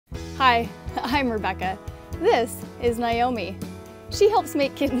Hi, I'm Rebecca. This is Naomi. She helps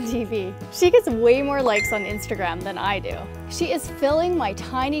make Kitten TV. She gets way more likes on Instagram than I do. She is filling my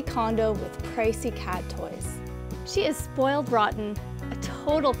tiny condo with pricey cat toys. She is spoiled rotten, a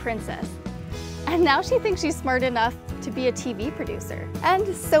total princess. And now she thinks she's smart enough to be a TV producer.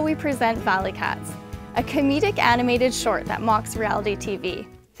 And so we present Valley Cats, a comedic animated short that mocks reality TV.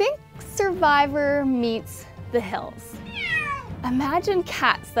 Think Survivor meets The Hills. Imagine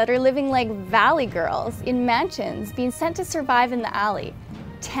cats that are living like valley girls in mansions being sent to survive in the alley,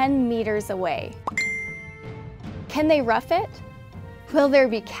 10 meters away. Can they rough it? Will there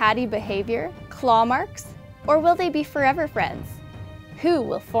be catty behavior, claw marks, or will they be forever friends? Who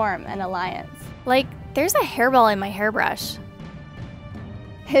will form an alliance? Like, there's a hairball in my hairbrush.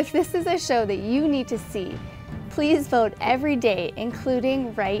 If this is a show that you need to see, please vote every day,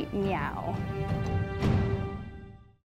 including Right Meow.